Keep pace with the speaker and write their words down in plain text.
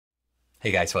Hey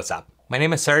guys, what's up? My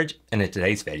name is Serge, and in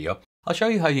today's video, I'll show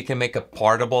you how you can make a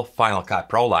portable Final Cut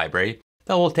Pro library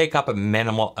that will take up a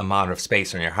minimal amount of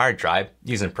space on your hard drive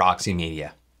using Proxy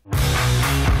Media.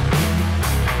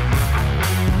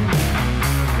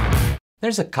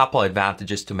 There's a couple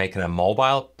advantages to making a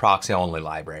mobile, proxy-only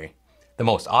library. The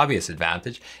most obvious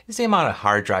advantage is the amount of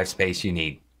hard drive space you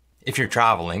need. If you're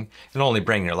traveling and only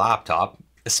bring your laptop,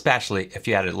 especially if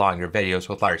you edit longer videos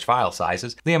with large file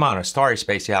sizes, the amount of storage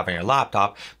space you have on your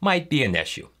laptop might be an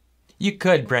issue. You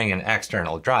could bring an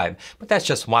external drive, but that's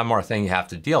just one more thing you have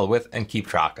to deal with and keep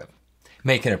track of.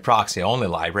 Making a proxy-only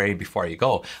library before you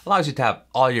go allows you to have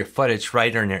all your footage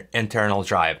right on your internal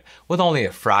drive with only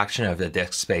a fraction of the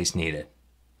disk space needed.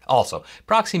 Also,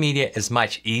 Proxy Media is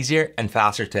much easier and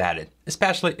faster to edit,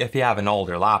 especially if you have an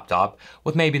older laptop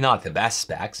with maybe not the best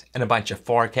specs and a bunch of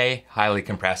 4K highly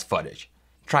compressed footage.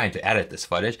 Trying to edit this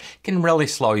footage can really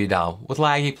slow you down with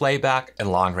laggy playback and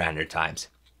long render times.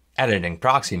 Editing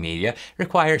Proxy Media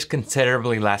requires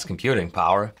considerably less computing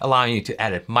power, allowing you to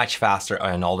edit much faster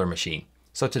on an older machine.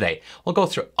 So today, we'll go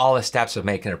through all the steps of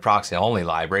making a proxy-only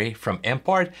library from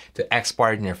import to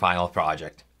export in your final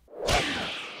project.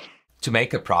 To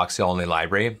make a proxy-only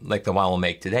library, like the one we'll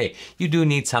make today, you do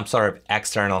need some sort of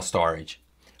external storage.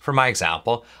 For my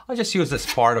example, I'll just use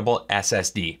this portable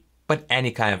SSD, but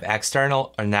any kind of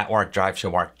external or network drive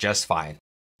should work just fine.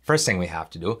 First thing we have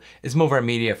to do is move our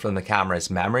media from the camera's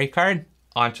memory card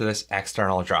onto this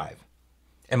external drive.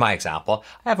 In my example,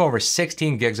 I have over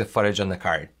 16 gigs of footage on the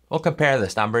card. We'll compare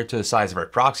this number to the size of our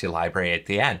proxy library at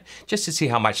the end, just to see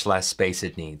how much less space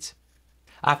it needs.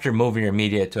 After moving your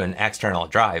media to an external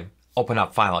drive, open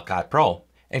up Final Cut Pro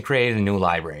and create a new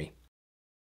library.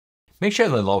 Make sure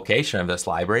the location of this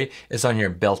library is on your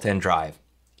built-in drive.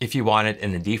 If you want it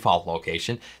in the default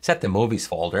location, set the Movies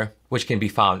folder, which can be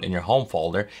found in your Home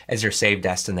folder, as your save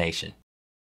destination.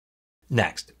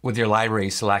 Next, with your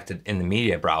library selected in the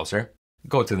media browser,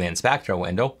 go to the Inspector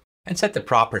window and set the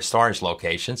proper storage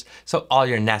locations so all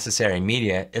your necessary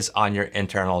media is on your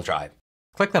internal drive.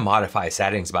 Click the Modify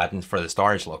Settings button for the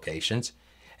storage locations,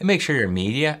 and make sure your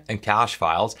media and cache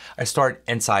files are stored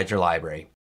inside your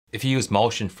library. If you use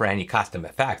Motion for any custom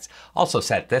effects, also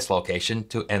set this location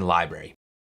to In Library.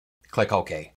 Click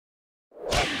OK.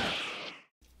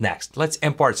 Next, let's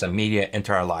import some media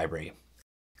into our library.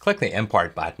 Click the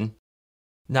Import button,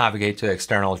 navigate to the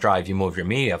external drive you move your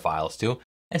media files to,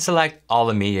 and select all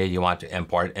the media you want to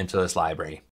import into this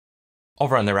library.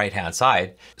 Over on the right-hand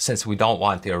side, since we don't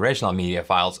want the original media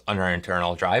files on our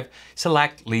internal drive,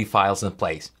 select Leave Files in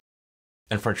Place.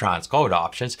 And for transcode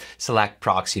options, select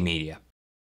Proxy Media.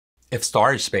 If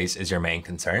storage space is your main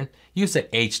concern, use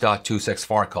the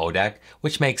H.264 codec,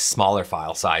 which makes smaller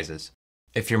file sizes.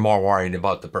 If you're more worried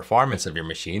about the performance of your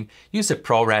machine, use the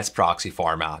ProRes proxy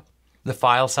format. The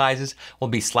file sizes will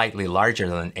be slightly larger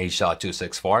than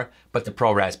H.264, but the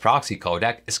ProRes proxy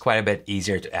codec is quite a bit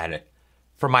easier to edit.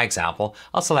 For my example,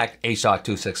 I'll select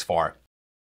H.264.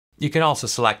 You can also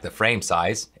select the frame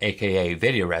size, aka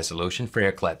video resolution, for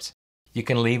your clips. You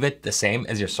can leave it the same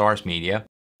as your source media,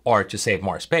 or to save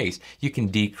more space, you can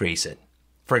decrease it.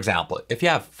 For example, if you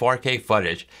have 4K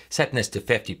footage, setting this to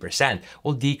 50%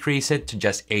 will decrease it to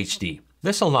just HD.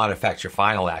 This will not affect your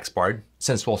final export,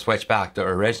 since we'll switch back to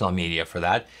original media for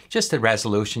that, just the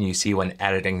resolution you see when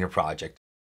editing your project.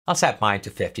 I'll set mine to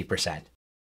 50%.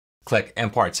 Click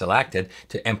Import Selected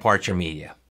to import your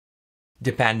media.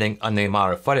 Depending on the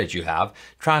amount of footage you have,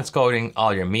 transcoding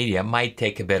all your media might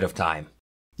take a bit of time.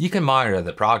 You can monitor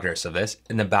the progress of this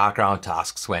in the Background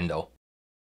Tasks window.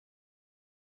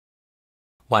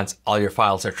 Once all your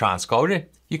files are transcoded,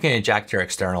 you can eject your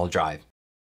external drive.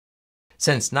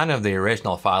 Since none of the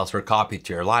original files were copied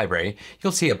to your library,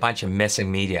 you'll see a bunch of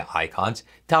missing media icons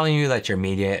telling you that your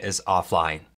media is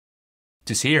offline.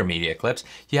 To see your media clips,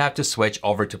 you have to switch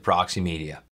over to Proxy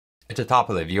Media. At the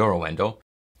top of the Viewer window,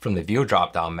 from the View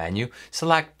drop-down menu,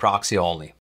 select Proxy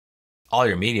Only. All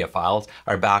your media files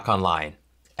are back online,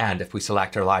 and if we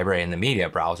select our library in the media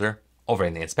browser, over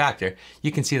in the Inspector,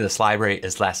 you can see this library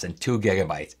is less than 2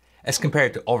 GB, as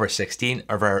compared to over 16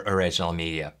 of our original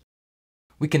media.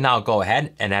 We can now go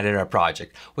ahead and edit our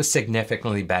project with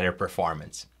significantly better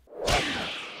performance.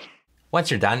 Once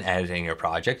you're done editing your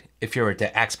project, if you were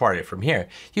to export it from here,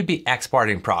 you'd be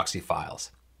exporting proxy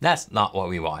files. That's not what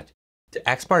we want. To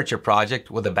export your project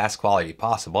with the best quality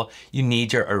possible, you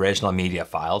need your original media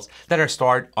files that are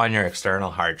stored on your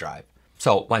external hard drive.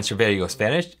 So once your video is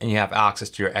finished and you have access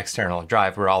to your external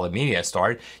drive where all the media is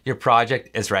stored, your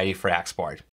project is ready for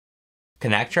export.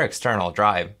 Connect your external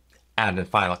drive, and in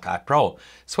Final Cut Pro,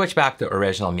 switch back to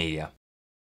original media.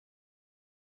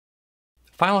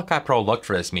 Final Cut Pro looked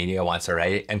for this media once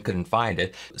already and couldn't find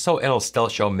it, so it'll still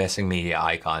show missing media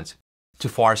icons. To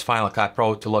force Final Cut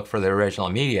Pro to look for the original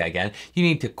media again, you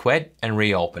need to quit and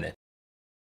reopen it.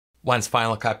 Once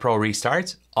Final Cut Pro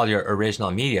restarts, all your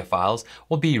original media files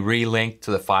will be relinked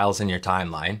to the files in your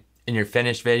timeline, and your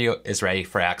finished video is ready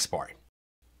for export.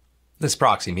 This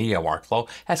proxy media workflow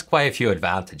has quite a few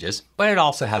advantages, but it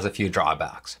also has a few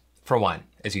drawbacks. For one,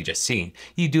 as you just seen,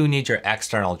 you do need your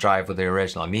external drive with the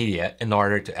original media in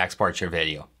order to export your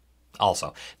video.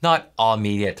 Also, not all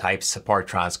media types support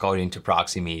transcoding to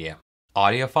proxy media.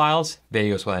 Audio files,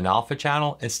 videos with an alpha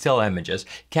channel, and still images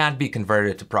can't be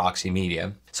converted to proxy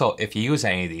media, so if you use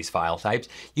any of these file types,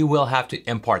 you will have to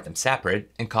import them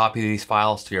separate and copy these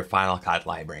files to your Final Cut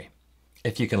library.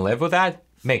 If you can live with that,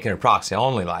 making a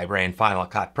proxy-only library in Final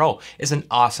Cut Pro is an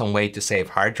awesome way to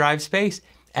save hard drive space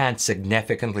and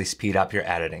significantly speed up your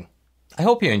editing. I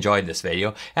hope you enjoyed this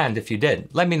video, and if you did,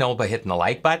 let me know by hitting the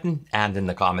like button and in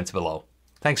the comments below.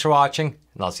 Thanks for watching,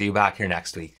 and I'll see you back here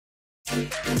next week.